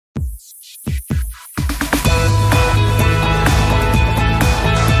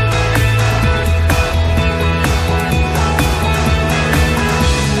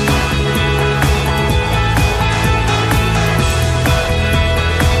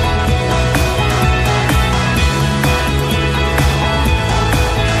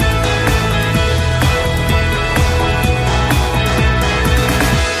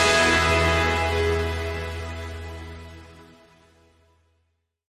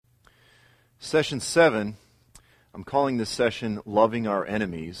Session 7, I'm calling this session Loving Our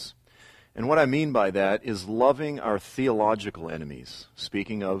Enemies. And what I mean by that is loving our theological enemies.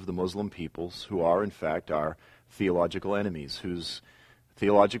 Speaking of the Muslim peoples who are, in fact, our theological enemies, whose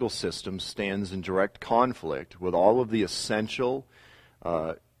theological system stands in direct conflict with all of the essential,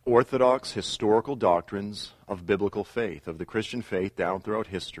 orthodox, historical doctrines of biblical faith, of the Christian faith down throughout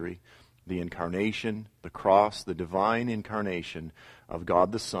history, the incarnation, the cross, the divine incarnation of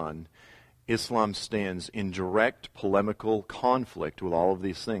God the Son. Islam stands in direct polemical conflict with all of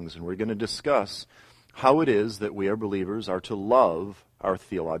these things. And we're going to discuss how it is that we, as believers, are to love our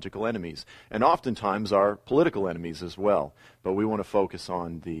theological enemies, and oftentimes our political enemies as well. But we want to focus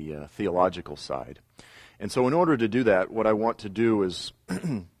on the theological side. And so in order to do that, what I want to do is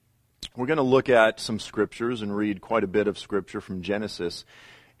we're going to look at some scriptures and read quite a bit of scripture from Genesis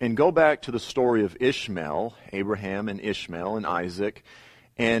and go back to the story of Ishmael, Abraham and Ishmael and Isaac,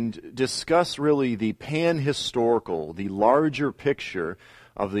 and discuss really the pan-historical, the larger picture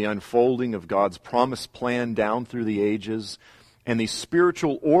of the unfolding of God's promised plan down through the ages and the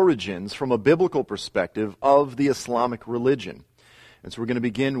spiritual origins from a biblical perspective of the Islamic religion. And so we're going to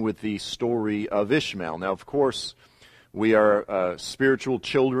begin with the story of Ishmael. Now, of course, we are spiritual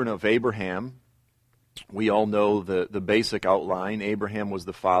children of Abraham. We all know the basic outline. Abraham was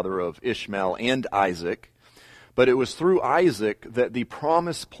the father of Ishmael and Isaac. But it was through Isaac that the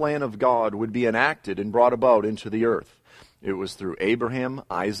promised plan of God would be enacted and brought about into the earth. It was through Abraham,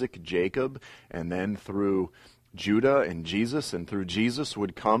 Isaac, Jacob, and then through Judah and Jesus, and through Jesus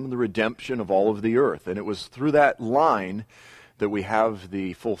would come the redemption of all of the earth. And it was through that line that we have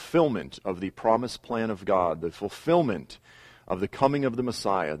the fulfillment of the promised plan of God, the fulfillment of the coming of the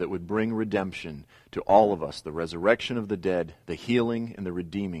Messiah that would bring redemption to all of us, the resurrection of the dead, the healing and the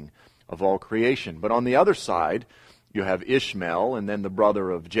redeeming of all creation. But on the other side, you have Ishmael, and then the brother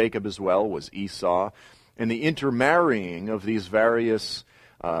of Jacob as well was Esau, and the intermarrying of these various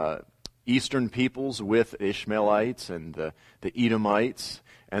eastern peoples with Ishmaelites and the Edomites.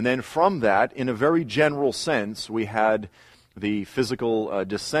 And then from that, in a very general sense, we had the physical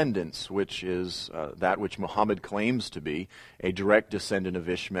descendants, which is that which Muhammad claims to be a direct descendant of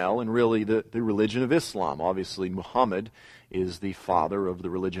Ishmael, and really the religion of Islam. Obviously, Muhammad is the father of the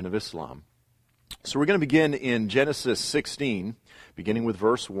religion of Islam. So we're going to begin in Genesis 16, beginning with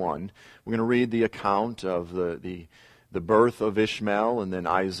verse 1. We're going to read the account of the birth of Ishmael and then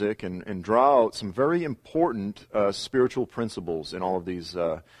Isaac, and draw out some very important spiritual principles in all of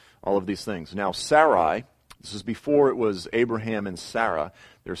these things. Now, Sarai, this is before it was Abraham and Sarah.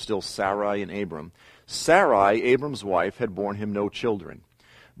 There's still Sarai and Abram. Sarai, Abram's wife, had borne him no children,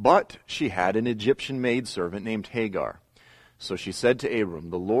 but she had an Egyptian maidservant named Hagar. So she said to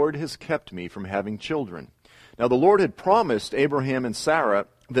Abram, "The Lord has kept me from having children." Now the Lord had promised Abraham and Sarah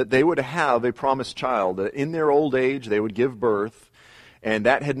that they would have a promised child, that in their old age they would give birth, and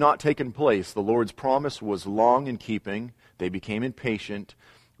that had not taken place. The Lord's promise was long in keeping. They became impatient.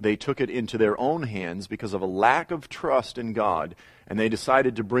 They took it into their own hands because of a lack of trust in God, and they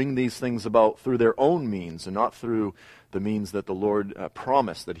decided to bring these things about through their own means and not through the means that the Lord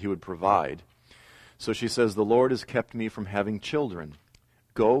promised that He would provide. So she says, "The Lord has kept me from having children.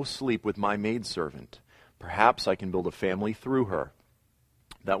 Go sleep with my maidservant. Perhaps I can build a family through her."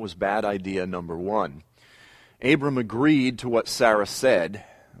 That was bad idea number one. Abram agreed to what Sarah said.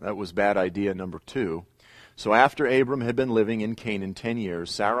 That was bad idea number two. So after Abram had been living in Canaan 10 years,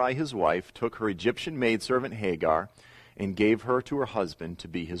 Sarai, his wife, took her Egyptian maidservant Hagar and gave her to her husband to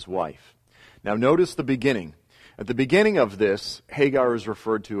be his wife. Now notice the beginning. At the beginning of this, Hagar is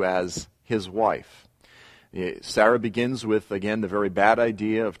referred to as his wife. Sarah begins with, again, the very bad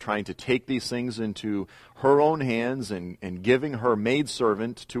idea of trying to take these things into her own hands and giving her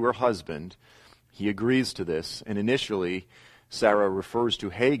maidservant to her husband. He agrees to this, and initially Sarah refers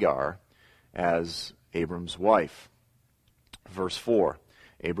to Hagar as Abram's wife. Verse 4,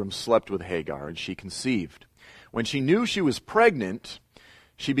 Abram slept with Hagar, and she conceived. When she knew she was pregnant,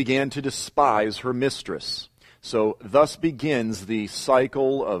 she began to despise her mistress. So thus begins the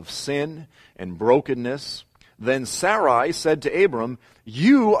cycle of sin and brokenness. Then Sarai said to Abram,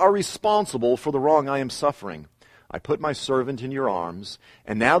 "You are responsible for the wrong I am suffering. I put my servant in your arms,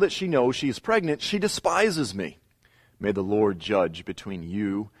 and now that she knows she is pregnant, she despises me. May the Lord judge between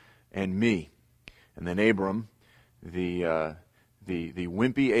you and me." And then Abram, the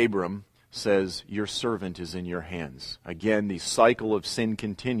wimpy Abram, says, "Your servant is in your hands." Again, the cycle of sin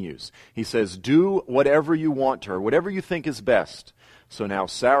continues. He says, "Do whatever you want to her, whatever you think is best." So now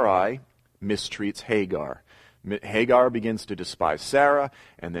Sarai mistreats Hagar. Hagar begins to despise Sarah,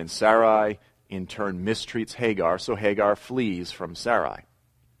 and then Sarai in turn mistreats Hagar, so Hagar flees from Sarai.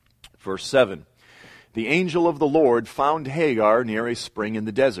 Verse 7, the angel of the Lord found Hagar near a spring in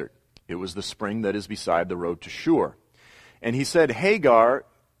the desert. It was the spring that is beside the road to Shur. And he said, Hagar,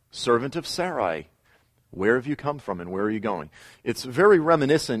 servant of Sarai, where have you come from and where are you going? It's very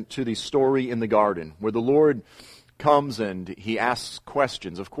reminiscent to the story in the garden where the Lord comes and he asks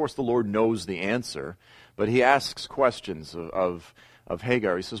questions. Of course, the Lord knows the answer, but he asks questions of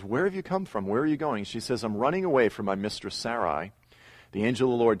Hagar. He says, where have you come from? Where are you going? She says, I'm running away from my mistress Sarai. The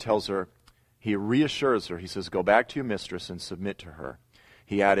angel of the Lord tells her, he reassures her. He says, go back to your mistress and submit to her.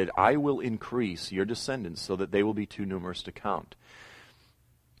 He added, I will increase your descendants so that they will be too numerous to count.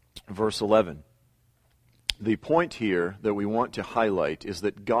 Verse 11. The point here that we want to highlight is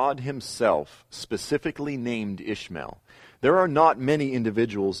that God himself specifically named Ishmael. There are not many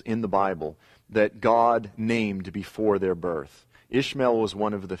individuals in the Bible that God named before their birth. Ishmael was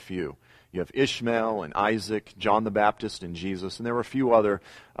one of the few. You have Ishmael and Isaac, John the Baptist, and Jesus, and there were a few other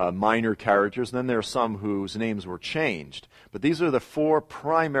minor characters. And then there are some whose names were changed. But these are the four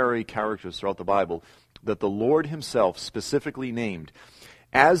primary characters throughout the Bible that the Lord himself specifically named.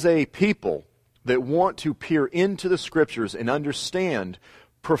 As a people that want to peer into the Scriptures and understand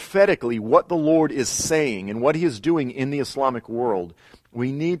prophetically what the Lord is saying and what he is doing in the Islamic world,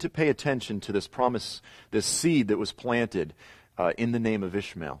 we need to pay attention to this promise, this seed that was planted in the name of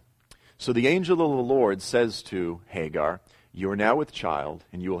Ishmael. So the angel of the Lord says to Hagar, you are now with child,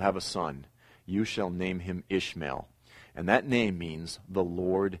 and you will have a son. You shall name him Ishmael. And that name means the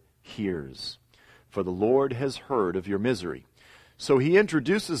Lord hears. For the Lord has heard of your misery. So he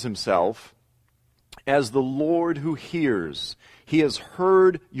introduces himself as the Lord who hears. He has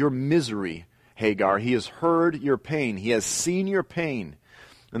heard your misery, Hagar. He has heard your pain. He has seen your pain.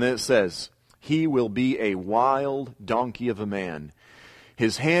 And then it says, he will be a wild donkey of a man.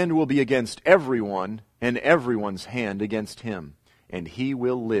 His hand will be against everyone, and everyone's hand against him. And he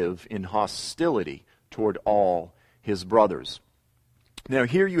will live in hostility toward all his brothers. Now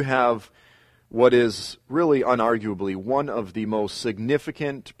here you have what is really unarguably one of the most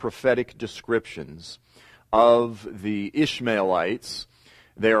significant prophetic descriptions of the Ishmaelites.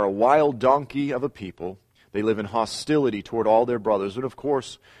 They are a wild donkey of a people. They live in hostility toward all their brothers. And of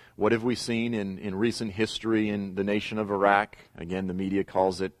course, what have we seen in recent history in the nation of Iraq? Again, the media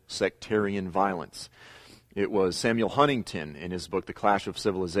calls it sectarian violence. It was Samuel Huntington in his book, The Clash of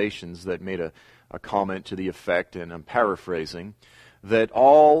Civilizations, that made a comment to the effect, and I'm paraphrasing, that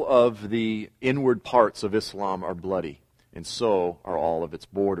all of the inward parts of Islam are bloody, and so are all of its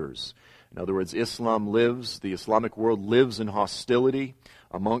borders. In other words, the Islamic world lives in hostility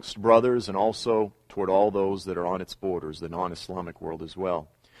amongst brothers and also toward all those that are on its borders, the non-Islamic world as well.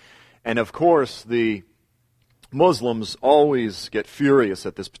 And of course, the Muslims always get furious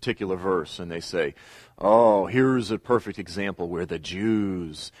at this particular verse, and they say, oh, here's a perfect example where the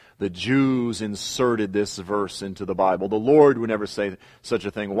Jews inserted this verse into the Bible. The Lord would never say such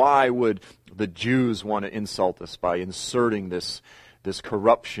a thing. Why would the Jews want to insult us by inserting this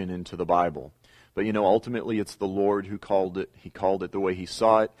corruption into the Bible? But ultimately it's the Lord who called it. He called it the way he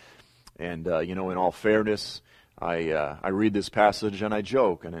saw it. And in all fairness, I read this passage and I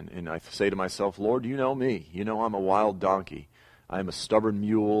joke and I say to myself, Lord, you know me. You know I'm a wild donkey. I'm a stubborn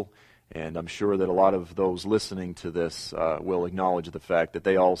mule, and I'm sure that a lot of those listening to this will acknowledge the fact that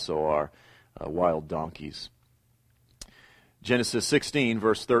they also are wild donkeys. Genesis 16,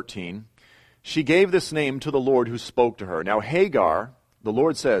 verse 13, she gave this name to the Lord who spoke to her. Now Hagar, the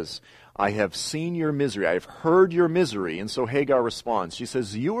Lord says, I have seen your misery. I have heard your misery. And so Hagar responds. She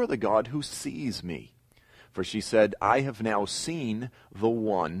says, you are the God who sees me. For she said, I have now seen the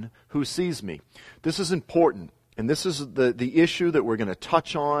one who sees me. This is important, and this is the issue that we're going to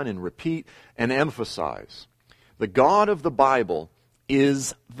touch on and repeat and emphasize. The God of the Bible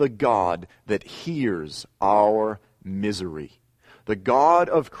is the God that hears our misery. The God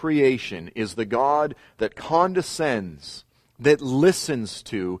of creation is the God that condescends, that listens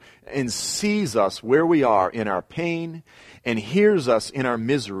to and sees us where we are in our pain and hears us in our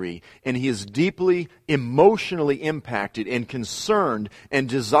misery, and he is deeply emotionally impacted and concerned and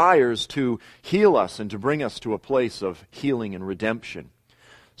desires to heal us and to bring us to a place of healing and redemption.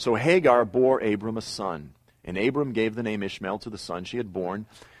 So Hagar bore Abram a son, and Abram gave the name Ishmael to the son she had born.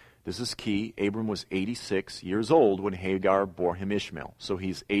 This is key. Abram was 86 years old when Hagar bore him Ishmael. So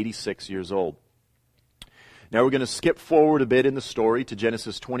he's 86 years old. Now we're going to skip forward a bit in the story to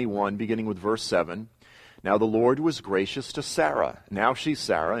Genesis 21, beginning with verse 7. Now the Lord was gracious to Sarah. Now she's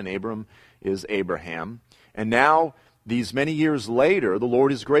Sarah, and Abram is Abraham. And now, these many years later, the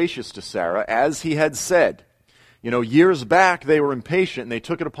Lord is gracious to Sarah, as he had said. Years back they were impatient, and they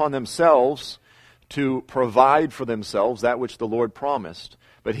took it upon themselves to provide for themselves that which the Lord promised.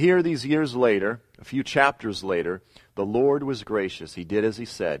 But here, these years later, a few chapters later, the Lord was gracious. He did as he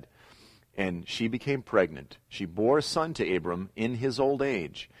said. And she became pregnant. She bore a son to Abram in his old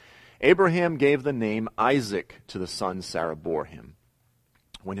age. Abraham gave the name Isaac to the son Sarah bore him.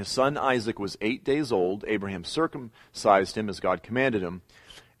 When his son Isaac was 8 days old, Abraham circumcised him as God commanded him.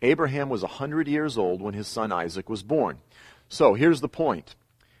 Abraham was 100 years old when his son Isaac was born. So here's the point.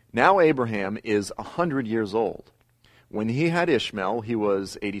 Now Abraham is 100 years old. When he had Ishmael, he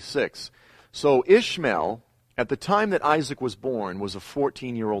was 86. So Ishmael, at the time that Isaac was born, was a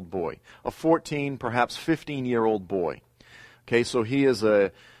 14-year-old boy. A 14, perhaps 15-year-old boy. Okay, so he is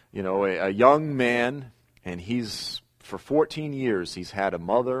a young man, and for 14 years, he's had a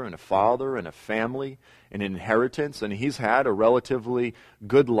mother and a father and a family, an inheritance, and he's had a relatively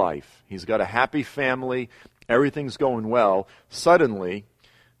good life. He's got a happy family. Everything's going well. Suddenly,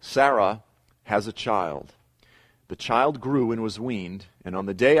 Sarah has a child. The child grew and was weaned, and on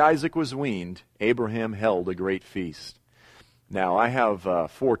the day Isaac was weaned, Abraham held a great feast. Now, I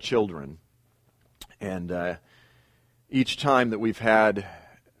have 4 children, and each time that we've had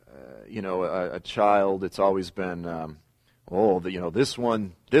a child, it's always been, this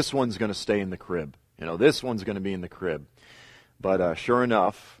one's going to stay in the crib. This one's going to be in the crib. But sure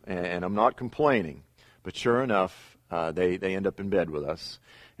enough, and I'm not complaining, but sure enough, they end up in bed with us.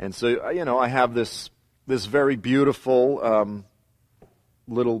 And so, I have this very beautiful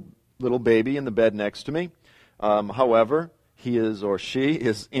little baby in the bed next to me. However, he is or she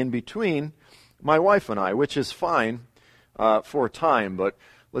is in between my wife and I, which is fine for a time, but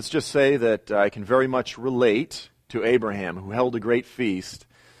let's just say that I can very much relate to Abraham, who held a great feast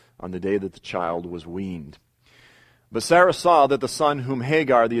on the day that the child was weaned. But Sarah saw that the son whom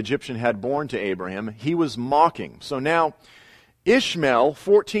Hagar the Egyptian had borne to Abraham, he was mocking. So now Ishmael,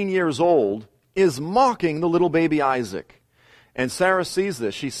 14 years old, is mocking the little baby Isaac. And Sarah sees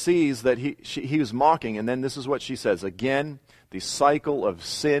this. She sees that he was mocking, and then this is what she says. Again, the cycle of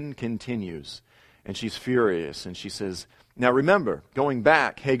sin continues. And she's furious, and she says, now remember, going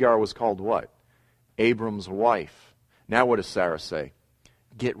back, Hagar was called what? Abram's wife. Now what does Sarah say?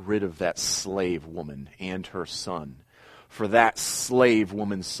 Get rid of that slave woman and her son, for that slave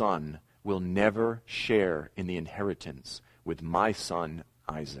woman's son will never share in the inheritance with my son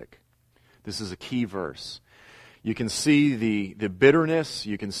Isaac. This is a key verse. You can see the bitterness,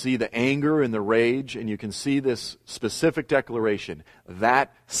 you can see the anger and the rage, and you can see this specific declaration.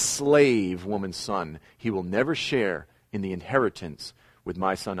 That slave woman's son, he will never share in the inheritance with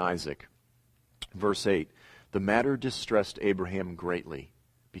my son Isaac. Verse 8, the matter distressed Abraham greatly,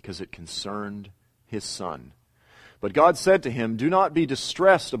 because it concerned his son. But God said to him, do not be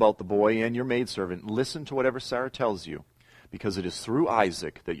distressed about the boy and your maidservant. Listen to whatever Sarah tells you, because it is through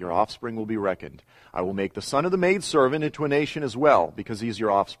Isaac that your offspring will be reckoned. I will make the son of the maidservant into a nation as well, because he is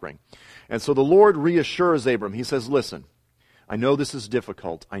your offspring. And so the Lord reassures Abram. He says, listen, I know this is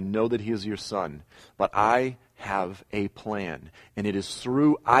difficult. I know that he is your son, but I have a plan, and it is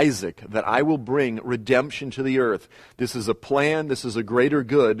through Isaac that I will bring redemption to the earth. This is a plan, this is a greater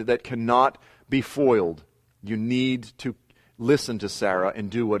good that cannot be foiled. You need to listen to Sarah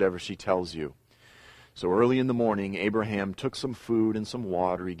and do whatever she tells you. So early in the morning, Abraham took some food and some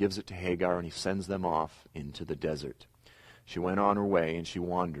water. He gives it to Hagar, and he sends them off into the desert. She went on her way, and she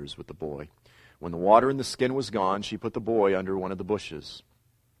wanders with the boy. When the water in the skin was gone, she put the boy under one of the bushes.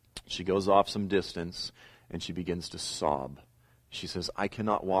 She goes off some distance, and she begins to sob. She says, I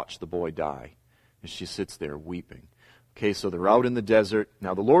cannot watch the boy die. And she sits there weeping. Okay, so they're out in the desert.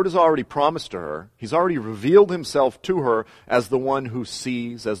 Now, the Lord has already promised to her. He's already revealed himself to her as the one who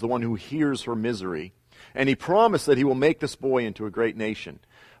sees, as the one who hears her misery. And he promised that he will make this boy into a great nation.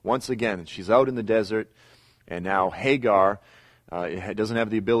 Once again, she's out in the desert, and now Hagar doesn't have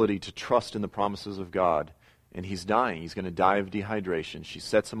the ability to trust in the promises of God. And he's dying. He's going to die of dehydration. She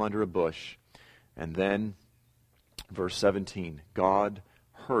sets him under a bush. And then, verse 17, God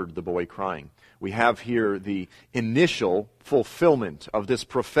heard the boy crying. We have here the initial fulfillment of this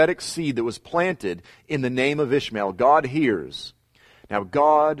prophetic seed that was planted in the name of Ishmael. God hears. Now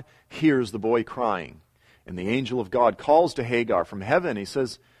God hears the boy crying. And the angel of God calls to Hagar from heaven. He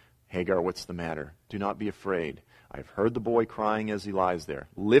says, Hagar, what's the matter? Do not be afraid. I've heard the boy crying as he lies there.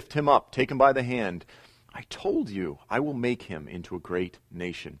 Lift him up, take him by the hand. I told you, I will make him into a great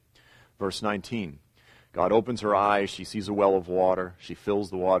nation. Verse 19, God opens her eyes. She sees a well of water. She fills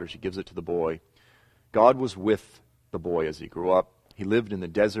the water. She gives it to the boy. God was with the boy as he grew up. He lived in the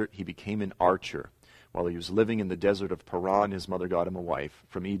desert. He became an archer. While he was living in the desert of Paran, his mother got him a wife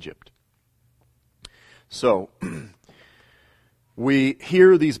from Egypt. So, We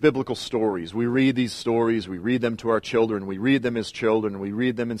hear these biblical stories. We read these stories. We read them to our children. We read them as children. We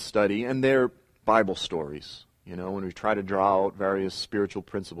read them in study. And they're Bible stories, when we try to draw out various spiritual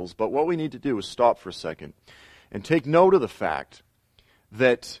principles. But what we need to do is stop for a second and take note of the fact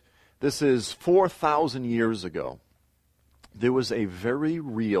that this is 4,000 years ago. There was a very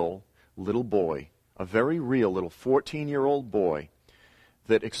real little boy, a very real little 14-year-old boy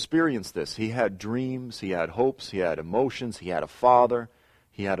that experienced this. He had dreams, he had hopes, he had emotions, he had a father,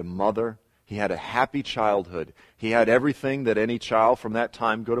 he had a mother, he had a happy childhood. He had everything that any child from that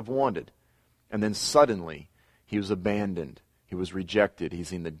time could have wanted. And then suddenly, he was abandoned. He was rejected.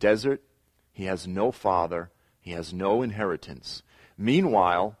 He's in the desert. He has no father. He has no inheritance.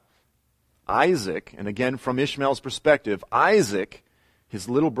 Meanwhile, Isaac, and again from Ishmael's perspective, Isaac, his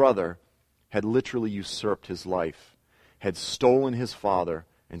little brother, had literally usurped his life, had stolen his father,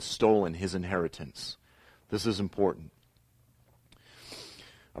 and stolen his inheritance. This is important.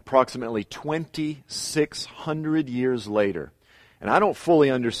 Approximately 2,600 years later, and I don't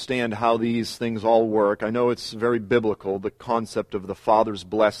fully understand how these things all work. I know it's very biblical, the concept of the Father's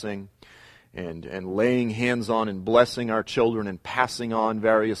blessing and laying hands on and blessing our children and passing on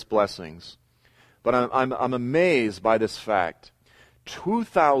various blessings. But I'm amazed by this fact.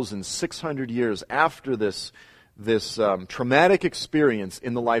 2,600 years after this traumatic experience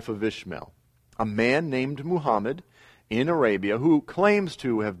in the life of Ishmael, a man named Muhammad in Arabia, who claims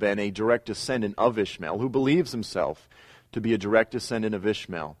to have been a direct descendant of Ishmael, who believes himself to be a direct descendant of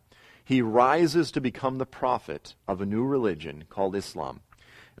Ishmael, he rises to become the prophet of a new religion called Islam.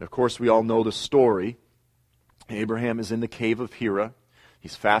 And of course, we all know the story. Abraham is in the cave of Hira.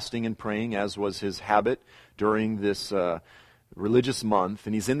 He's fasting and praying, as was his habit during this religious month.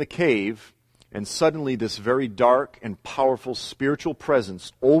 And he's in the cave, and suddenly this very dark and powerful spiritual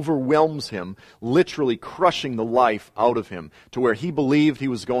presence overwhelms him, literally crushing the life out of him to where he believed he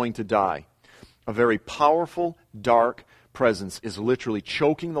was going to die. A very powerful, dark presence is literally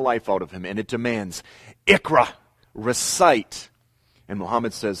choking the life out of him, and it demands, Iqra, recite. And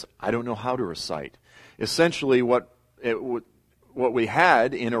Muhammad says, I don't know how to recite. Essentially, what we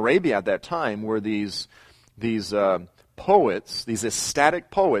had in Arabia at that time were these poets, these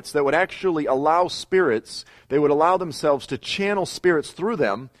ecstatic poets that would actually allow spirits, they would allow themselves to channel spirits through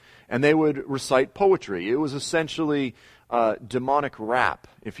them, and they would recite poetry. It was essentially demonic rap,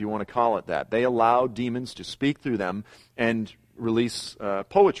 if you want to call it that. They allowed demons to speak through them and release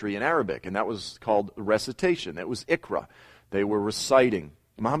poetry in Arabic, and that was called recitation. That was Iqra. They were reciting.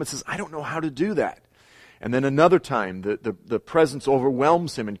 Muhammad says, I don't know how to do that. And then another time, the presence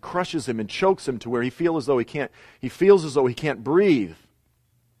overwhelms him and crushes him and chokes him to where he feels as though he can't breathe.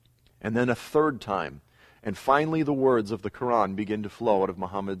 And then a third time. And finally the words of the Quran begin to flow out of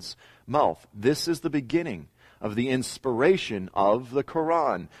Muhammad's mouth. This is the beginning of the inspiration of the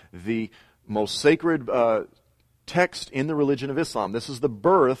Quran, the most sacred text in the religion of Islam. This is the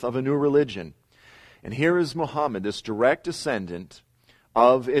birth of a new religion. And here is Muhammad, this direct descendant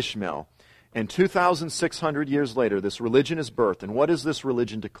of Ishmael. And 2,600 years later, this religion is birthed. And what does this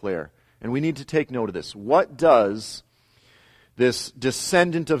religion declare? And we need to take note of this. What does this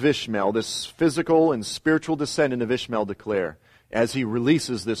descendant of Ishmael, this physical and spiritual descendant of Ishmael, declare as he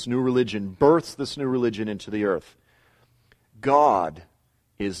releases this new religion, births this new religion into the earth? God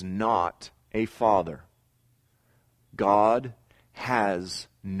is not a father. God has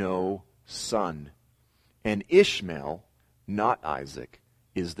no son. And Ishmael, not Isaac,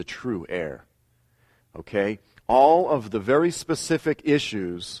 is the true heir. Okay? All of the very specific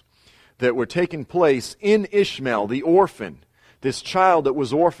issues that were taking place in Ishmael, the orphan, this child that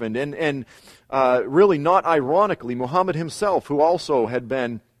was orphaned, and really not ironically, Muhammad himself, who also had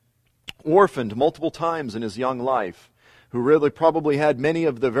been orphaned multiple times in his young life, who really probably had many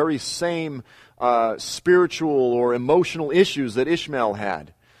of the very same spiritual or emotional issues that Ishmael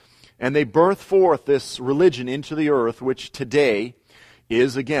had. And they birth forth this religion into the earth, which today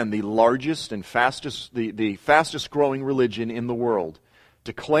is, again, the largest and fastest, the fastest growing religion in the world,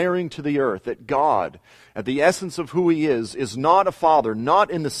 declaring to the earth that God, at the essence of who He is not a father,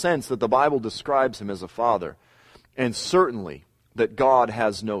 not in the sense that the Bible describes Him as a father, and certainly that God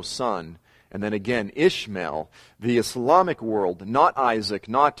has no son. And then again, Ishmael, the Islamic world, not Isaac,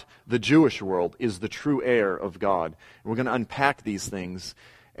 not the Jewish world, is the true heir of God. And we're going to unpack these things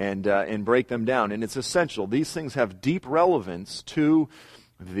and break them down. And it's essential. These things have deep relevance to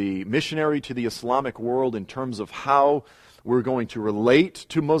the missionary, to the Islamic world, in terms of how we're going to relate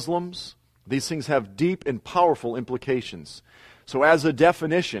to Muslims. These things have deep and powerful implications. So as a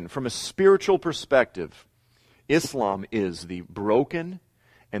definition, from a spiritual perspective, Islam is the broken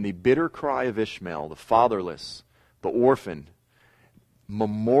and the bitter cry of Ishmael, the fatherless, the orphan,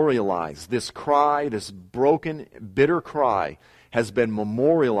 memorialized. This cry, this broken, bitter cry, has been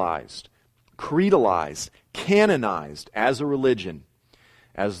memorialized, creedalized, canonized as a religion.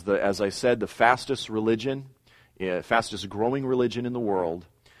 As I said, the fastest growing religion in the world,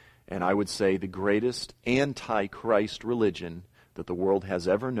 and I would say the greatest Anti-Christ religion that the world has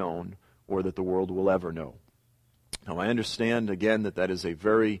ever known or that the world will ever know. Now, I understand, again, that is a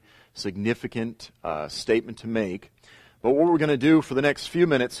very significant statement to make. But what we're going to do for the next few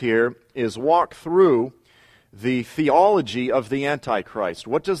minutes here is walk through the theology of the Antichrist.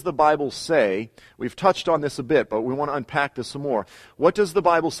 What does the Bible say? We've touched on this a bit, but we want to unpack this some more. What does the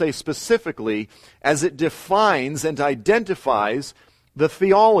Bible say specifically as it defines and identifies the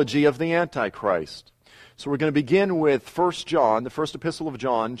theology of the Antichrist? So we're going to begin with 1 John, the first epistle of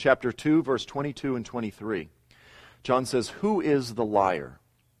John, chapter 2, verse 22 and 23. John says, "Who is the liar?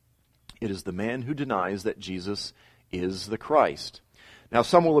 It is the man who denies that Jesus is the Christ." Now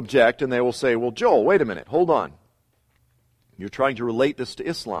some will object and they will say, well, Joel, wait a minute, hold on. You're trying to relate this to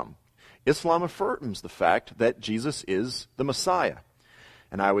Islam. Islam affirms the fact that Jesus is the Messiah.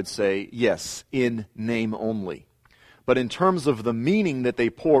 And I would say, yes, in name only. But in terms of the meaning that they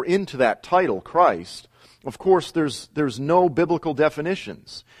pour into that title, Christ, of course there's no biblical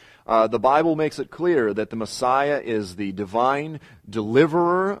definitions. The Bible makes it clear that the Messiah is the divine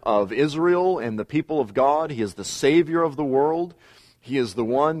deliverer of Israel and the people of God. He is the Savior of the world. He is the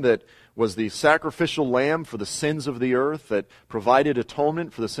one that was the sacrificial lamb for the sins of the earth, that provided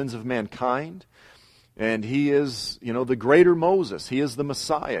atonement for the sins of mankind. And He is, the greater Moses. He is the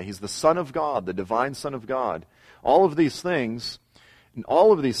Messiah. He's the Son of God, the divine Son of God. All of these things, the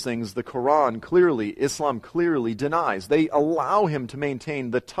Quran Islam clearly denies. They allow Him to maintain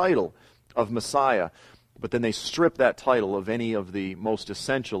the title of Messiah, but then they strip that title of any of the most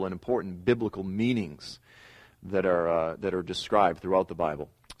essential and important biblical meanings that are described throughout the Bible.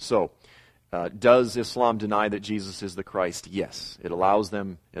 So, does Islam deny that Jesus is the Christ? Yes. It allows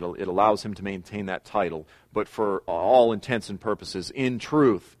Him to maintain that title, but for all intents and purposes, in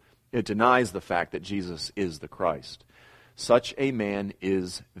truth, it denies the fact that Jesus is the Christ. Such a man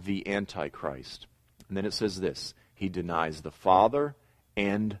is the Antichrist. And then it says this, he denies the Father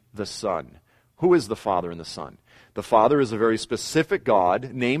and the Son. Who is the Father and the Son? The Father is a very specific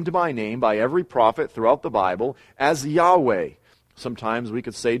God, named by name by every prophet throughout the Bible as Yahweh. Sometimes we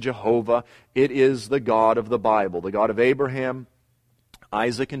could say Jehovah. It is the God of the Bible, the God of Abraham,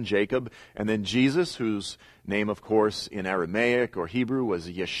 Isaac, and Jacob. And then Jesus, whose name, of course, in Aramaic or Hebrew was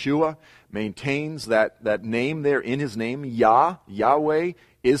Yeshua, maintains that name there in His name. Yahweh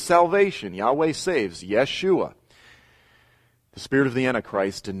is salvation. Yahweh saves. Yeshua. The spirit of the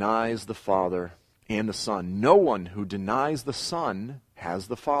Antichrist denies the Father and the Son. No one who denies the Son has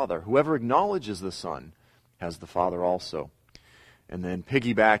the Father. Whoever acknowledges the Son has the Father also. And then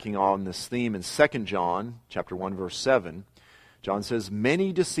piggybacking on this theme in 2 John, chapter 1, verse 7, John says,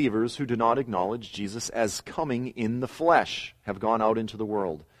 "Many deceivers who do not acknowledge Jesus as coming in the flesh have gone out into the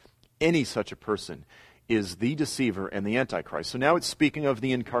world." Any such a person is the deceiver and the Antichrist. So now it's speaking of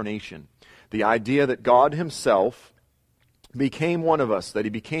the incarnation. The idea that God Himself became one of us, that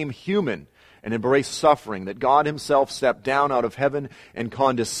He became human and embraced suffering, that God Himself stepped down out of heaven and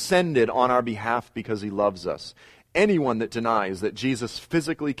condescended on our behalf because He loves us. Anyone that denies that Jesus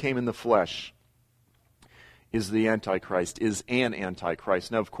physically came in the flesh is the Antichrist, is an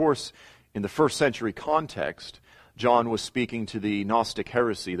Antichrist. Now, of course, in the first century context, John was speaking to the Gnostic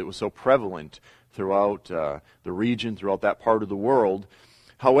heresy that was so prevalent throughout the region, throughout that part of the world.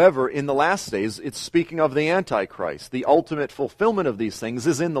 However, in the last days, it's speaking of the Antichrist. The ultimate fulfillment of these things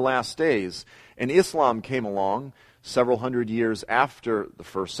is in the last days. And Islam came along several hundred years after the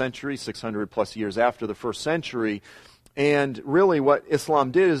first century, 600 plus years after the first century. And really what Islam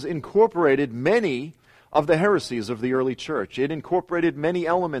did is incorporated many of the heresies of the early church. It incorporated many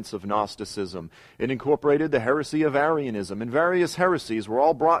elements of Gnosticism. It incorporated the heresy of Arianism. And various heresies were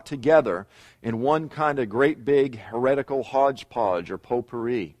all brought together in one kind of great big heretical hodgepodge or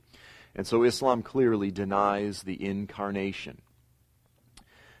potpourri. And so Islam clearly denies the incarnation.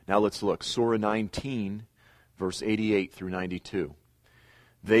 Now let's look. Surah 19, verse 88 through 92.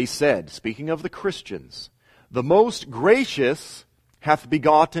 They said, speaking of the Christians, "The most gracious hath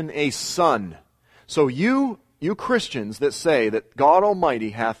begotten a son." So you Christians that say that God Almighty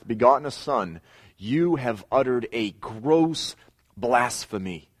hath begotten a son, you have uttered a gross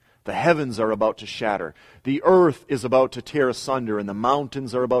blasphemy. The heavens are about to shatter. The earth is about to tear asunder, and the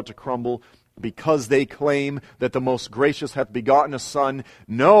mountains are about to crumble, because they claim that the most gracious hath begotten a son.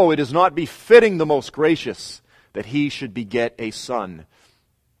 No, it is not befitting the most gracious that He should beget a son.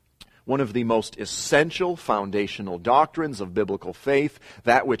 one of the most essential foundational doctrines of biblical faith,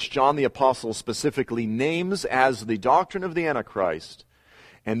 that which John the Apostle specifically names as the doctrine of the Antichrist.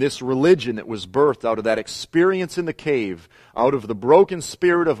 And this religion that was birthed out of that experience in the cave, out of the broken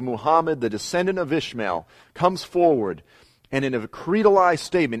spirit of Muhammad, the descendant of Ishmael, comes forward and in a creedalized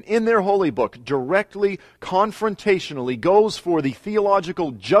statement in their holy book directly, confrontationally goes for the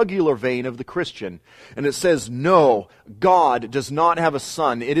theological jugular vein of the Christian. And it says, no, God does not have a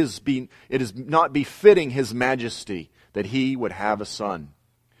son. It is not befitting His majesty that He would have a son.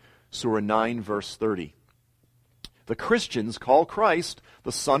 Surah 9, verse 30. The Christians call Christ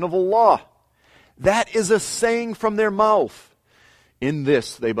the Son of Allah. That is a saying from their mouth. In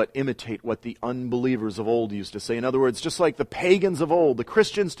this, they but imitate what the unbelievers of old used to say. In other words, just like the pagans of old, the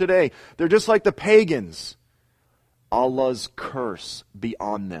Christians today, they're just like the pagans. Allah's curse be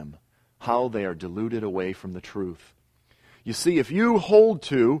on them. How they are deluded away from the truth. You see, if you hold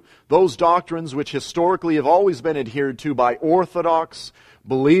to those doctrines which historically have always been adhered to by Orthodox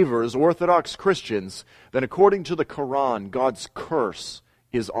believers, Orthodox Christians, then according to the Quran, God's curse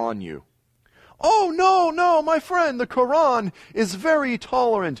is on you. Oh, no, my friend, the Quran is very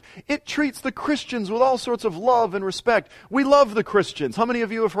tolerant. It treats the Christians with all sorts of love and respect. We love the Christians. How many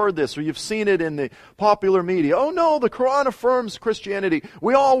of you have heard this or you've seen it in the popular media? Oh, no, the Quran affirms Christianity.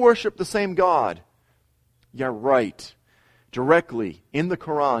 We all worship the same God. Yeah, right. Directly in the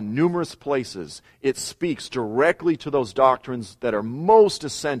Quran, numerous places, it speaks directly to those doctrines that are most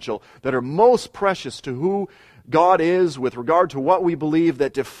essential, that are most precious to who God is with regard to what we believe,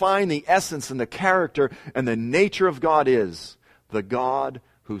 that define the essence and the character and the nature of God is. The God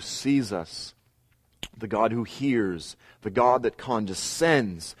who sees us, the God who hears, the God that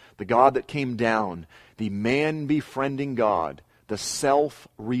condescends, the God that came down, the man-befriending God, the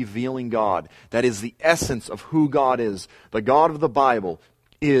self-revealing God. That is the essence of who God is. The God of the Bible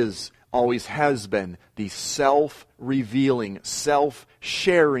is, always has been, the self-revealing,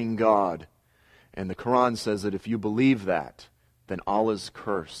 self-sharing God. And the Quran says that if you believe that, then Allah's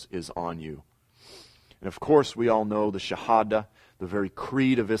curse is on you. And of course we all know the Shahada, the very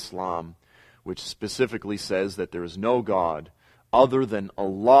creed of Islam, which specifically says that there is no God other than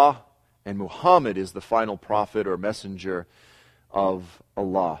Allah, and Muhammad is the final prophet or messenger of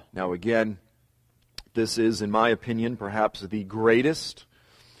Allah. Now again, this is, in my opinion, perhaps the greatest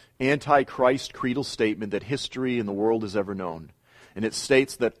Anti-Christ creedal statement that history in the world has ever known. And it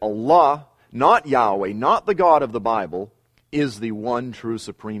states that Allah, not Yahweh, not the God of the Bible, is the one true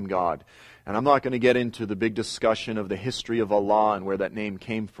supreme God. And I'm not going to get into the big discussion of the history of Allah and where that name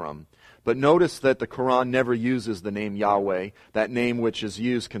came from. But notice that the Quran never uses the name Yahweh, that name which is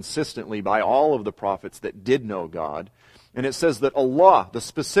used consistently by all of the prophets that did know God. And it says that Allah, the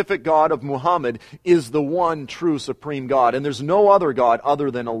specific God of Muhammad, is the one true supreme God. And there's no other God other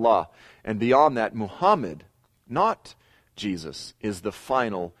than Allah. And beyond that, Muhammad, not Jesus, is the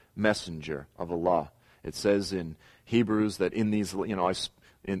final messenger of Allah. It says in Hebrews that in these,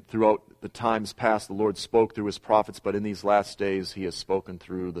 throughout the times past, the Lord spoke through His prophets, but in these last days He has spoken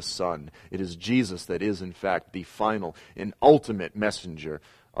through the Son. It is Jesus that is, in fact, the final and ultimate messenger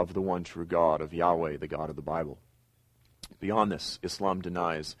of the one true God, of Yahweh, the God of the Bible. Beyond this, Islam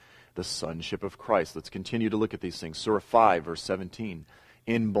denies the sonship of Christ. Let's continue to look at these things. Surah 5, verse 17.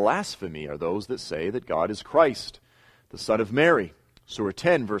 In blasphemy are those that say that God is Christ, the Son of Mary. Surah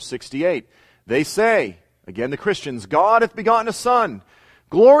 10, verse 68. They say, again the Christians, God hath begotten a son.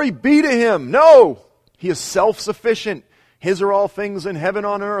 Glory be to Him. No, He is self-sufficient. His are all things in heaven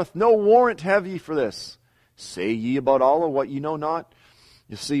and on earth. No warrant have ye for this. Say ye about Allah what ye know not.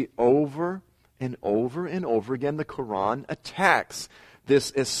 You see, over and over and over again, the Quran attacks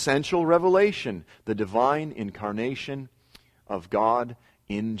this essential revelation, the divine incarnation of God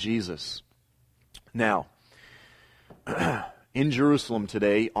in Jesus. Now, in Jerusalem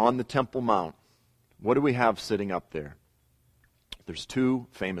today, on the Temple Mount, what do we have sitting up there? There's two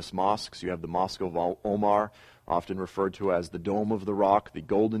famous mosques. You have the Mosque of Omar, often referred to as the Dome of the Rock, the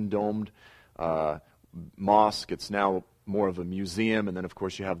golden domed mosque. It's now more of a museum. And then, of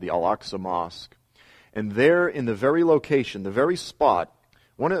course, you have the Al-Aqsa Mosque. And there, in the very location, the very spot,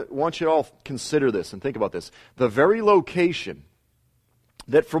 I want you to all consider this and think about this. The very location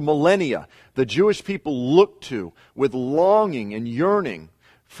that for millennia the Jewish people looked to with longing and yearning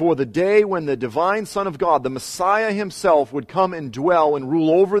for the day when the divine Son of God, the Messiah Himself, would come and dwell and rule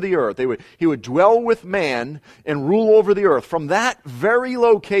over the earth. He would dwell with man and rule over the earth. From that very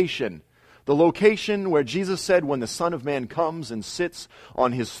location, the location where Jesus said, when the Son of Man comes and sits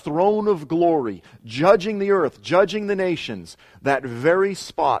on His throne of glory, judging the earth, judging the nations, that very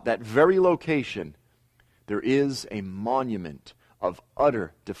spot, that very location, there is a monument of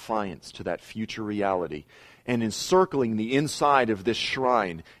utter defiance to that future reality. And encircling the inside of this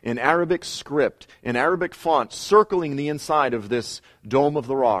shrine, in Arabic script, in Arabic font, circling the inside of this Dome of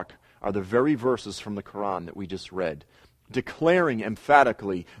the Rock, are the very verses from the Quran that we just read, declaring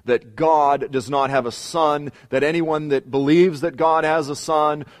emphatically that God does not have a son, that anyone that believes that God has a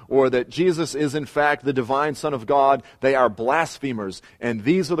son, or that Jesus is in fact the divine Son of God, they are blasphemers. And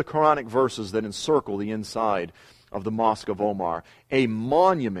these are the Quranic verses that encircle the inside of the Mosque of Omar, a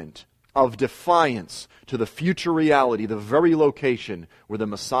monument of defiance to the future reality, the very location where the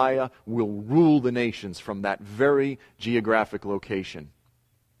Messiah will rule the nations from that very geographic location.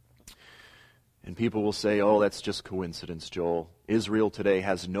 And people will say, oh, that's just coincidence, Joel. Israel today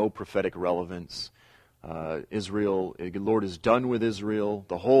has no prophetic relevance. Israel, the Lord is done with Israel.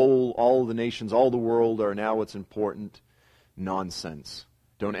 All the nations, all the world are now what's important. Nonsense.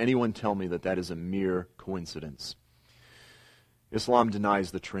 Don't anyone tell me that that is a mere coincidence. Islam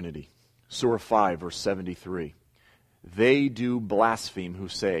denies the Trinity. Surah 5, verse 73. They do blaspheme who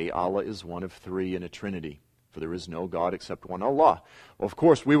say Allah is one of three in a Trinity, for there is no God except one Allah. Well, of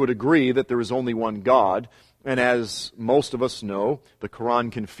course, we would agree that there is only one God, and as most of us know, the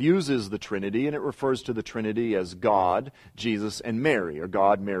Quran confuses the Trinity, and it refers to the Trinity as God, Jesus, and Mary, or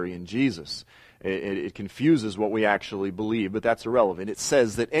God, Mary, and Jesus. It confuses what we actually believe, but that's irrelevant. It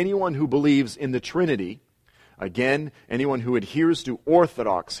says that anyone who believes in the Trinity, again, anyone who adheres to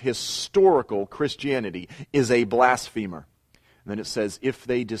orthodox, historical Christianity is a blasphemer. And then it says, if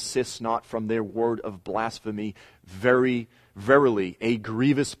they desist not from their word of blasphemy, verily a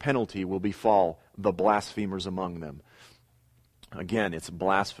grievous penalty will befall the blasphemers among them. Again, it's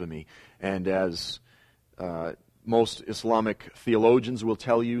blasphemy. And as most Islamic theologians will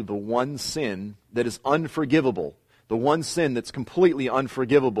tell you, the one sin that is unforgivable, the one sin that's completely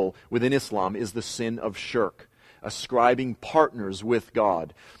unforgivable within Islam is the sin of shirk, ascribing partners with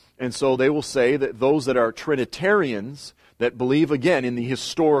God. And so they will say that those that are Trinitarians, that believe again in the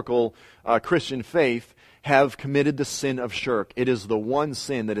historical Christian faith, have committed the sin of shirk. It is the one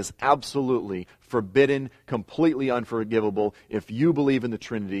sin that is absolutely forbidden, completely unforgivable. If you believe in the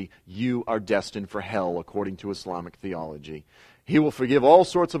Trinity, you are destined for hell according to Islamic theology. He will forgive all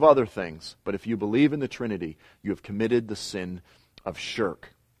sorts of other things, but if you believe in the Trinity, you have committed the sin of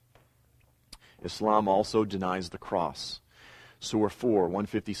shirk. Islam also denies the cross. Surah 4,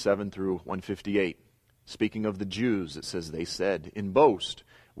 157 through 158. Speaking of the Jews, it says, they said, in boast,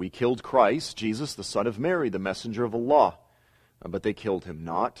 we killed Christ, Jesus, the son of Mary, the messenger of Allah. But they killed him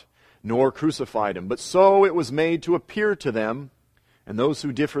not, nor crucified him. But so it was made to appear to them, and those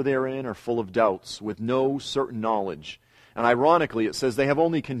who differ therein are full of doubts, with no certain knowledge. And ironically, it says they have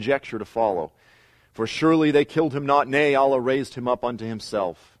only conjecture to follow. For surely they killed him not, nay, Allah raised him up unto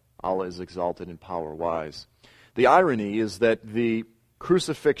himself. Allah is exalted in power, wise. The irony is that the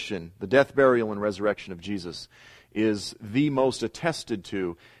crucifixion, the death, burial, and resurrection of Jesus is the most attested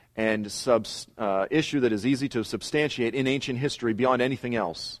to and issue that is easy to substantiate in ancient history beyond anything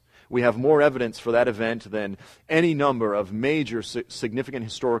else. We have more evidence for that event than any number of major significant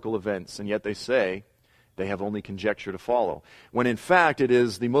historical events, and yet they say they have only conjecture to follow. When in fact it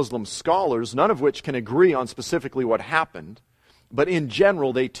is the Muslim scholars, none of which can agree on specifically what happened, but in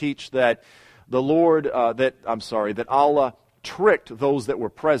general they teach that that Allah tricked those that were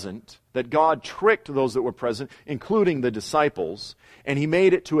present, that God tricked those that were present, including the disciples, and He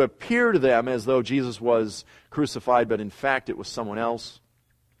made it to appear to them as though Jesus was crucified, but in fact it was someone else.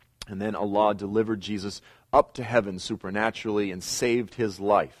 And then Allah delivered Jesus up to heaven supernaturally and saved His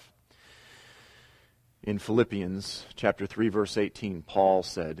life. In Philippians chapter 3, verse 18, Paul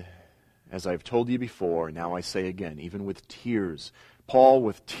said, as I've told you before, now I say again, even with tears, Paul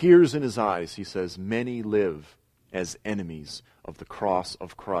with tears in his eyes, he says, many live as enemies of the cross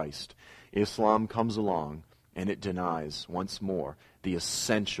of Christ. Islam comes along and it denies once more the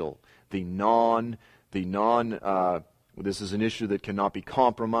essential, this is an issue that cannot be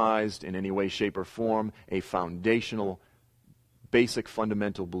compromised in any way, shape, or form, a foundational, basic,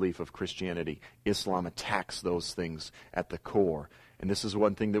 fundamental belief of Christianity. Islam attacks those things at the core. And this is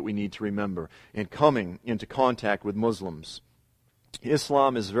one thing that we need to remember. In coming into contact with Muslims,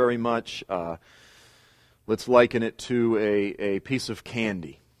 Islam is very much, let's liken it to a piece of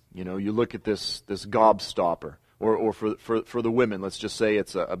candy. You know, you look at this gobstopper, or for the women, let's just say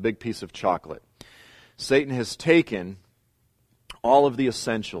it's a big piece of chocolate. Satan has taken all of the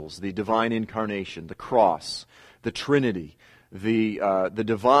essentials, the divine incarnation, the cross, the Trinity, the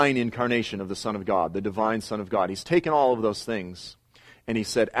divine incarnation of the Son of God, the divine Son of God. He's taken all of those things, and he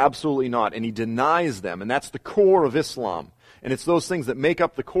said, absolutely not, and he denies them, and that's the core of Islam. And it's those things that make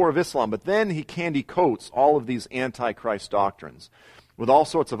up the core of Islam. But then he candy coats all of these Antichrist doctrines with all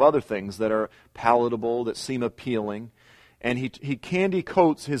sorts of other things that are palatable, that seem appealing. And he candy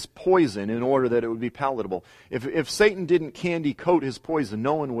coats his poison in order that it would be palatable. If Satan didn't candy coat his poison,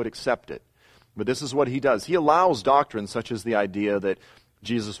 no one would accept it. But this is what he does. He allows doctrines such as the idea that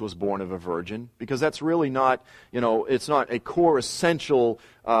Jesus was born of a virgin, because that's really not, it's not a core essential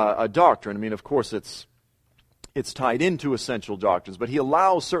doctrine. I mean, of course, it's tied into essential doctrines, but he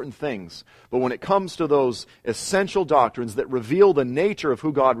allows certain things. But when it comes to those essential doctrines that reveal the nature of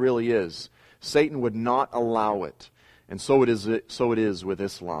who God really is, Satan would not allow it. And so it is with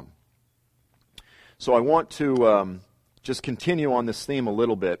Islam. So I want to just continue on this theme a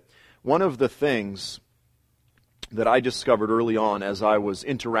little bit. One of the things that I discovered early on as I was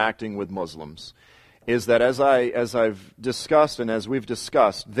interacting with Muslims is that as I've discussed and as we've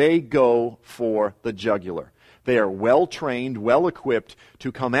discussed, they go for the jugular. They are well trained, well equipped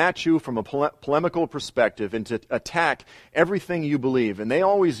to come at you from a polemical perspective and to attack everything you believe. And they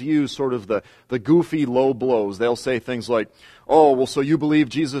always use sort of the goofy low blows. They'll say things like, "Oh, well, so you believe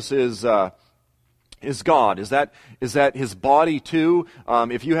Jesus is God? Is that his body too?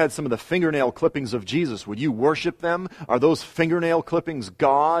 If you had some of the fingernail clippings of Jesus, would you worship them? Are those fingernail clippings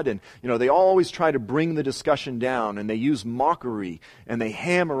God?" And they always try to bring the discussion down, and they use mockery, and they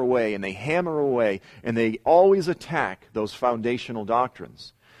hammer away, and they hammer away, and they always attack those foundational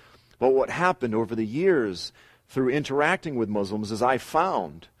doctrines. But what happened over the years through interacting with Muslims is I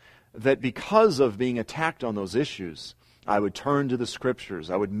found that because of being attacked on those issues, I would turn to the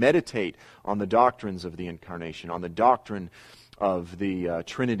Scriptures. I would meditate on the doctrines of the Incarnation, on the doctrine of the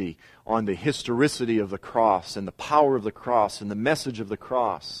Trinity, on the historicity of the cross and the power of the cross and the message of the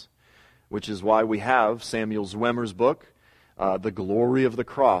cross, which is why we have Samuel Zwemmer's book, The Glory of the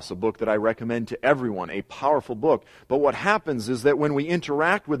Cross, a book that I recommend to everyone, a powerful book. But what happens is that when we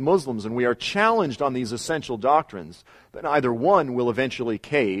interact with Muslims and we are challenged on these essential doctrines, then either one will eventually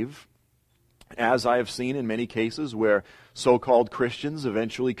cave, as I have seen in many cases where so-called Christians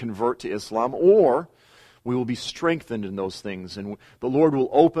eventually convert to Islam, or we will be strengthened in those things, and the Lord will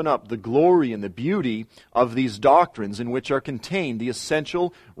open up the glory and the beauty of these doctrines in which are contained the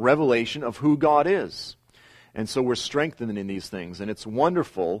essential revelation of who God is. And so we're strengthened in these things, and it's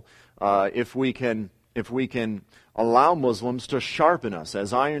wonderful if we can allow Muslims to sharpen us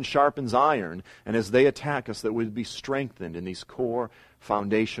as iron sharpens iron, and as they attack us, that we'd be strengthened in these core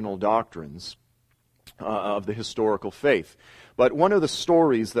foundational doctrines of the historical faith. But one of the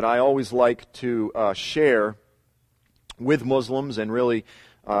stories that I always like to share with Muslims and really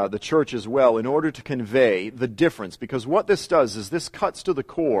the church as well, in order to convey the difference, because what this does is this cuts to the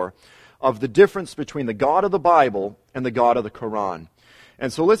core of the difference between the God of the Bible and the God of the Quran.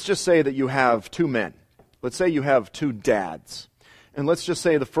 And so let's just say that you have two men. Let's say you have two dads. And let's just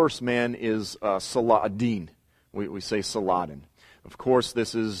say the first man is Saladin. We say Saladin. Of course,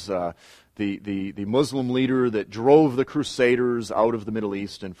 this is the Muslim leader that drove the Crusaders out of the Middle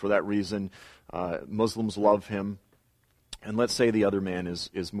East, and for that reason, Muslims love him. And let's say the other man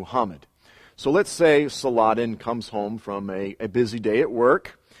is Muhammad. So let's say Saladin comes home from a busy day at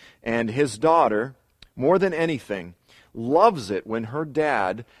work, and his daughter, more than anything, loves it when her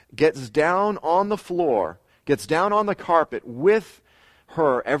dad gets down on the floor, gets down on the carpet with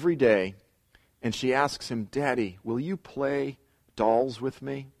her every day, and she asks him, "Daddy, will you play dolls with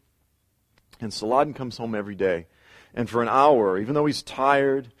me?" And Saladin comes home every day, and for an hour, even though he's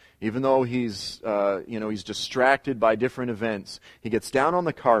tired, even though he's distracted by different events, he gets down on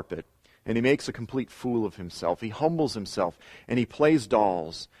the carpet and he makes a complete fool of himself. He humbles himself and he plays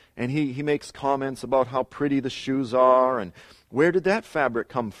dolls, and he makes comments about how pretty the shoes are and where did that fabric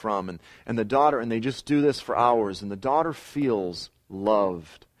come from, and the daughter, and they just do this for hours, and the daughter feels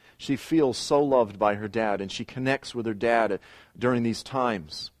loved. She feels so loved by her dad, and she connects with her dad during these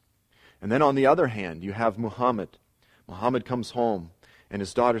times. And then on the other hand, you have Muhammad. Muhammad comes home, and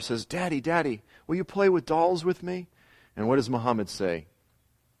his daughter says, Daddy, will you play with dolls with me?" And what does Muhammad say?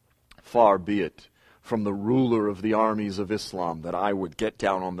 "Far be it from the ruler of the armies of Islam that I would get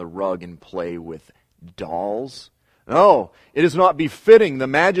down on the rug and play with dolls. No, it is not befitting the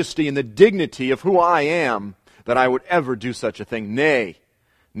majesty and the dignity of who I am that I would ever do such a thing. Nay.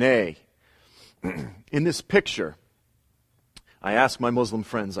 In this picture, I ask my Muslim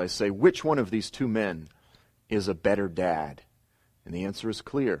friends, I say, which one of these two men is a better dad? And the answer is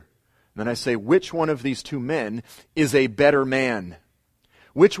clear. And then I say, which one of these two men is a better man?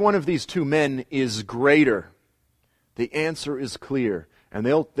 Which one of these two men is greater? The answer is clear. And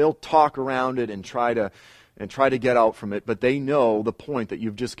they'll talk around it and try to get out from it, but they know the point that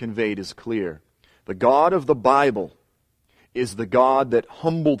you've just conveyed is clear. The God of the Bible is the God that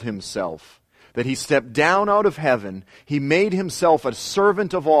humbled himself, that he stepped down out of heaven. He made himself a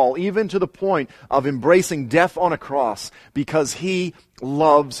servant of all, even to the point of embracing death on a cross, because he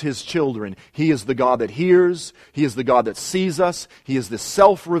loves his children. He is the God that hears. He is the God that sees us. He is the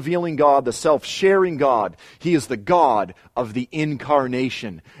self-revealing God, the self-sharing God. He is the God of the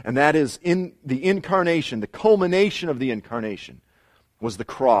incarnation. And that is in the incarnation, the culmination of the incarnation was the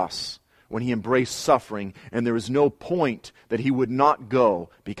cross, when he embraced suffering, and there is no point that he would not go,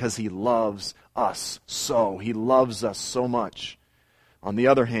 because he loves us so. He loves us so much. On the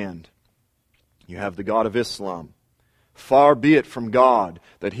other hand, you have the God of Islam. Far be it from God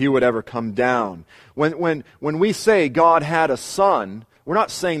that he would ever come down. When we say God had a son, we're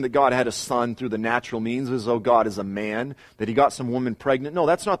not saying that God had a son through the natural means, as though God is a man, that he got some woman pregnant. No,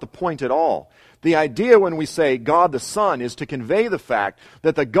 that's not the point at all. The idea when we say God the Son is to convey the fact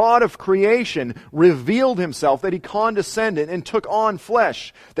that the God of creation revealed himself, that he condescended and took on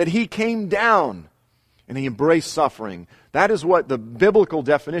flesh, that he came down and he embraced suffering. That is what the biblical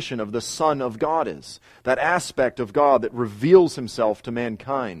definition of the Son of God is. That aspect of God that reveals himself to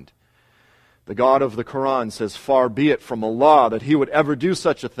mankind. The God of the Quran says, far be it from Allah that he would ever do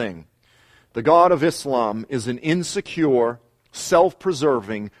such a thing. The God of Islam is an insecure,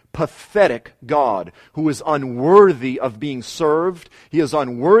 self-preserving, pathetic God who is unworthy of being served. He is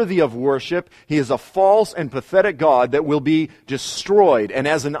unworthy of worship. He is a false and pathetic God that will be destroyed. And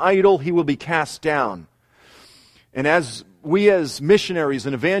as an idol, he will be cast down. And as we as missionaries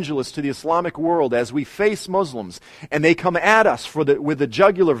and evangelists to the Islamic world, as we face Muslims, and they come at us with the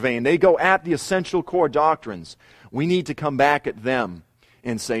jugular vein, they go at the essential core doctrines, we need to come back at them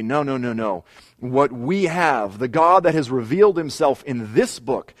and say, no, no, no, no. What we have, the God that has revealed himself in this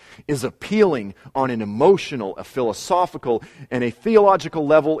book, is appealing on an emotional, a philosophical, and a theological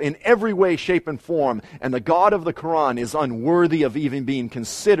level in every way, shape, and form. And the God of the Quran is unworthy of even being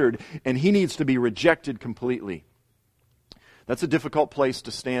considered, and he needs to be rejected completely. That's a difficult place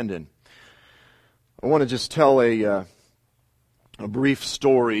to stand in. I want to just tell a brief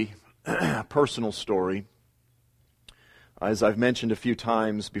story, a personal story. As I've mentioned a few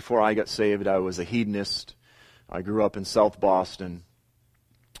times, before I got saved, I was a hedonist. I grew up in South Boston.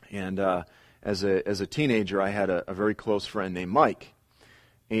 And as a teenager, I had a very close friend named Mike.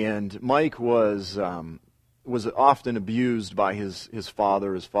 And Mike was often abused by his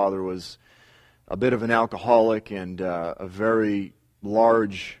father. His father was a bit of an alcoholic and a very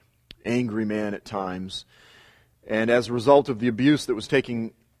large, angry man at times. And as a result of the abuse that was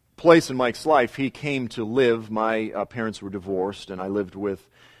taking place in Mike's life, he came to live. My parents were divorced, and I lived with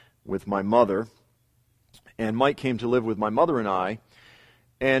my mother. And Mike came to live with my mother and I.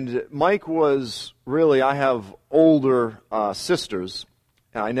 And Mike was really, I have older sisters.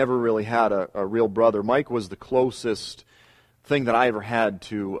 I never really had a real brother. Mike was the closest thing that I ever had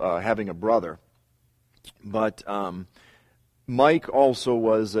to having a brother. But Mike also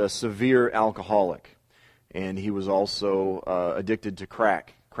was a severe alcoholic. And he was also addicted to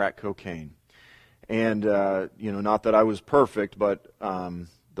crack cocaine. And, not that I was perfect, but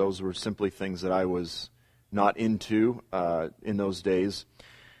those were simply things that I was not into in those days.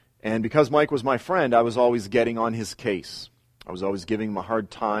 And because Mike was my friend, I was always getting on his case. I was always giving him a hard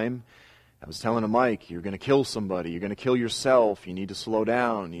time. I was telling him, Mike, you're going to kill somebody. You're going to kill yourself. You need to slow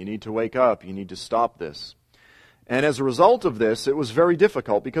down. You need to wake up. You need to stop this. And as a result of this, it was very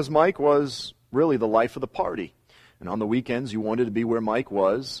difficult because Mike was really the life of the party. And on the weekends, you wanted to be where Mike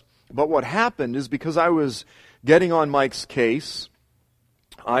was. But what happened is because I was getting on Mike's case,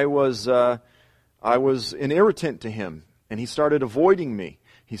 I was an irritant to him. And he started avoiding me.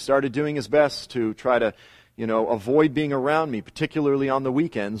 He started doing his best to try to, avoid being around me, particularly on the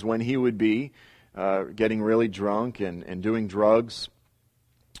weekends when he would be getting really drunk and doing drugs.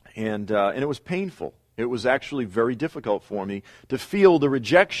 And it was painful. It was actually very difficult for me to feel the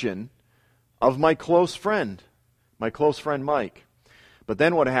rejection of my close friend Mike. But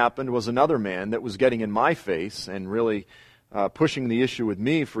then what happened was another man that was getting in my face and really pushing the issue with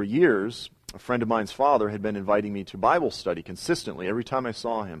me for years. A friend of mine's father had been inviting me to Bible study consistently every time I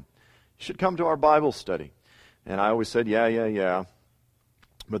saw him. You should come to our Bible study. And I always said, yeah.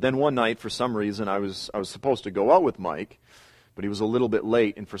 But then one night, for some reason, I was supposed to go out with Mike, but he was a little bit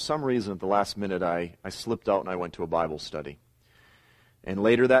late. And for some reason, at the last minute, I slipped out and I went to a Bible study. And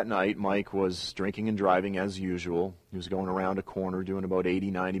later that night, Mike was drinking and driving as usual. He was going around a corner doing about 80,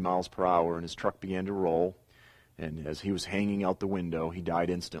 90 miles per hour, and his truck began to roll. And as he was hanging out the window, he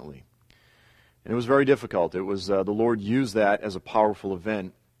died instantly. And it was very difficult. It was the Lord used that as a powerful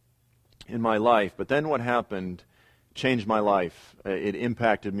event in my life. But then what happened changed my life. It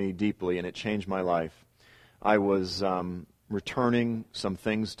impacted me deeply, and it changed my life. I was returning some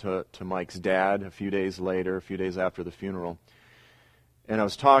things to Mike's dad a few days later, a few days after the funeral. And I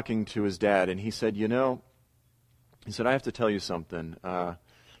was talking to his dad, and he said, I have to tell you something. A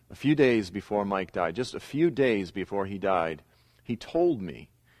few days before Mike died, just a few days before he died, he told me,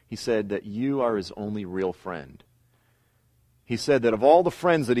 he said that you are his only real friend. He said that of all the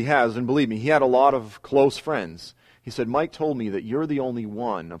friends that he has, and believe me, he had a lot of close friends, he said, Mike told me that you're the only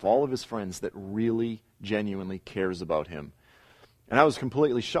one of all of his friends that really, genuinely cares about him. And I was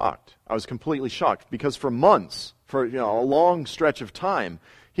completely shocked. I was completely shocked because for months, for a long stretch of time,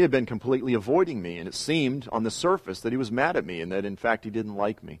 he had been completely avoiding me, and it seemed on the surface that he was mad at me and that in fact he didn't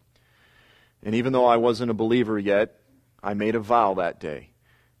like me. And even though I wasn't a believer yet, I made a vow that day.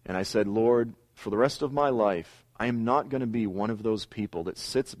 And I said, Lord, for the rest of my life, I am not going to be one of those people that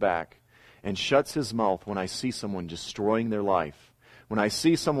sits back and shuts his mouth when I see someone destroying their life. When I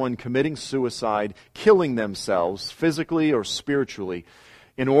see someone committing suicide, killing themselves, physically or spiritually,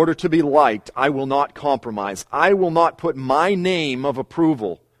 in order to be liked, I will not compromise. I will not put my name of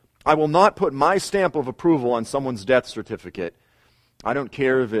approval. I will not put my stamp of approval on someone's death certificate. I don't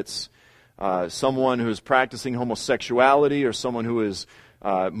care if it's someone who is practicing homosexuality or someone who is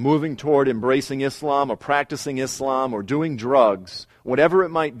moving toward embracing Islam or practicing Islam or doing drugs, whatever it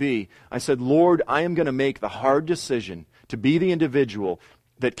might be. I said, Lord, I am going to make the hard decision to be the individual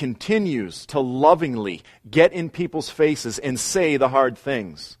that continues to lovingly get in people's faces and say the hard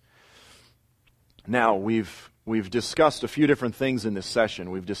things. Now, we've discussed a few different things in this session.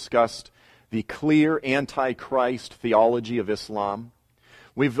 We've discussed the clear Anti-Christ theology of Islam.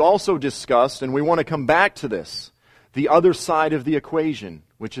 We've also discussed, and we want to come back to this, the other side of the equation,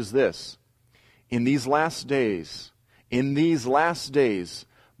 which is this. In these last days, the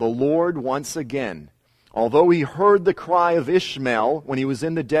Lord once again, although he heard the cry of Ishmael when he was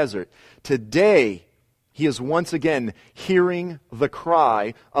in the desert, today he is once again hearing the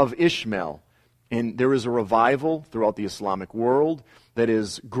cry of Ishmael. And there is a revival throughout the Islamic world that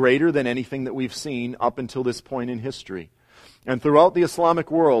is greater than anything that we've seen up until this point in history. And throughout the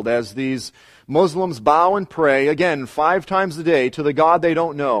Islamic world, as these Muslims bow and pray, again, 5 times a day, to the God they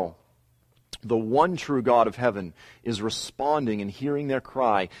don't know, the one true God of heaven is responding and hearing their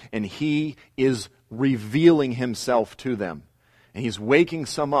cry, and He is revealing Himself to them. And He's waking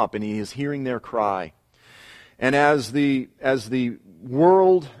some up, and He is hearing their cry. And as the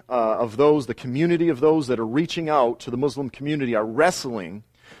world of those, the community of those that are reaching out to the Muslim community are wrestling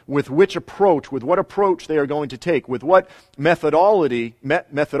with what approach they are going to take, with what methodology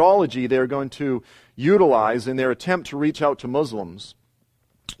they are going to utilize in their attempt to reach out to Muslims,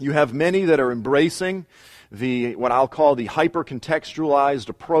 you have many that are embracing what I'll call the hyper-contextualized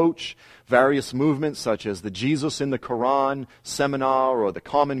approach, various movements such as the Jesus in the Quran seminar or the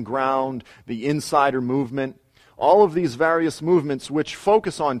Common Ground, the Insider movement, all of these various movements which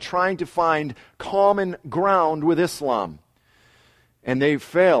focus on trying to find common ground with Islam. And they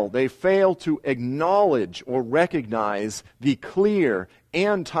fail to acknowledge or recognize the clear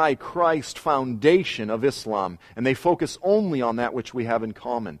Anti-Christ foundation of Islam. And they focus only on that which we have in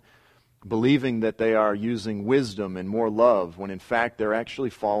common, believing that they are using wisdom and more love, when in fact they're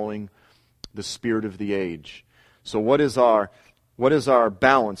actually following the spirit of the age. So what is our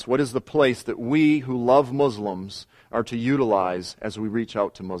balance? What is the place that we who love Muslims are to utilize as we reach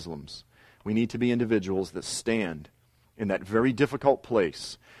out to Muslims? We need to be individuals that stand in that very difficult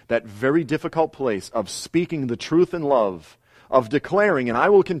place of speaking the truth in love, of declaring, and I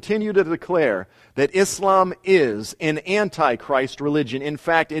will continue to declare, that Islam is an Antichrist religion. In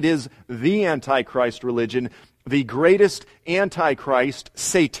fact, it is the Antichrist religion, the greatest Antichrist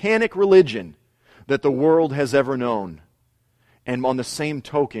satanic religion that the world has ever known. And on the same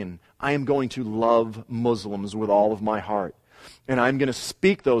token, I am going to love Muslims with all of my heart. And I'm going to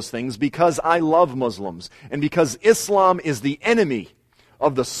speak those things because I love Muslims, and because Islam is the enemy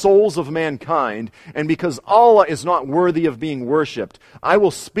of the souls of mankind, and because Allah is not worthy of being worshipped. I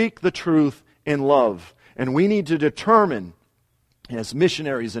will speak the truth in love. And we need to determine, as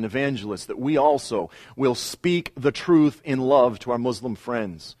missionaries and evangelists, that we also will speak the truth in love to our Muslim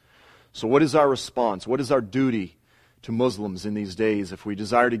friends. So what is our response? What is our duty to Muslims in these days if we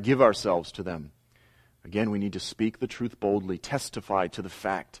desire to give ourselves to them? Again, we need to speak the truth boldly, testify to the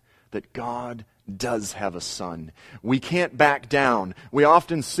fact that God does have a son. We can't back down. We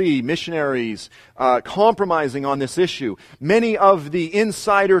often see missionaries compromising on this issue. Many of the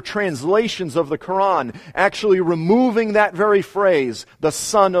insider translations of the Quran actually removing that very phrase, the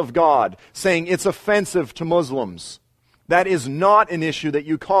Son of God, saying it's offensive to Muslims. That is not an issue that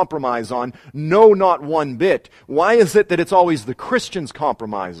you compromise on. No, not one bit. Why is it that it's always the Christians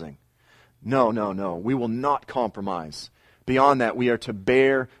compromising? No. We will not compromise. Beyond that, we are to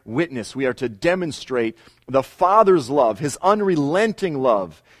bear witness. We are to demonstrate the Father's love, His unrelenting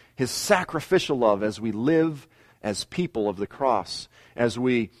love, His sacrificial love as we live as people of the cross, as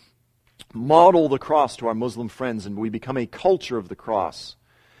we model the cross to our Muslim friends and we become a culture of the cross.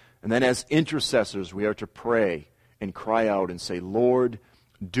 And then as intercessors, we are to pray and cry out and say, Lord,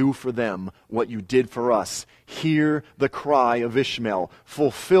 do for them what you did for us. Hear the cry of Ishmael.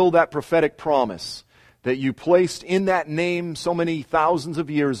 Fulfill that prophetic promise that you placed in that name so many thousands of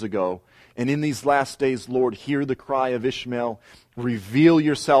years ago. And in these last days, Lord, hear the cry of Ishmael. Reveal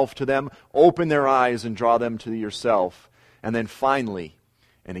yourself to them. Open their eyes and draw them to yourself. And then finally,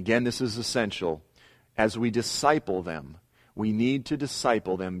 and again this is essential, as we disciple them, we need to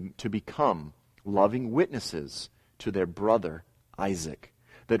disciple them to become loving witnesses to their brother Isaac.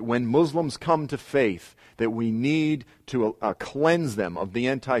 That when Muslims come to faith, that we need to cleanse them of the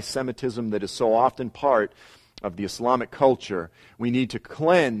anti-Semitism that is so often part of the Islamic culture. We need to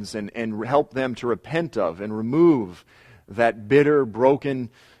cleanse and help them to repent of and remove that bitter, broken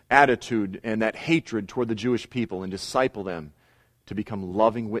attitude and that hatred toward the Jewish people and disciple them to become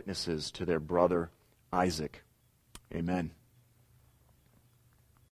loving witnesses to their brother Isaac. Amen.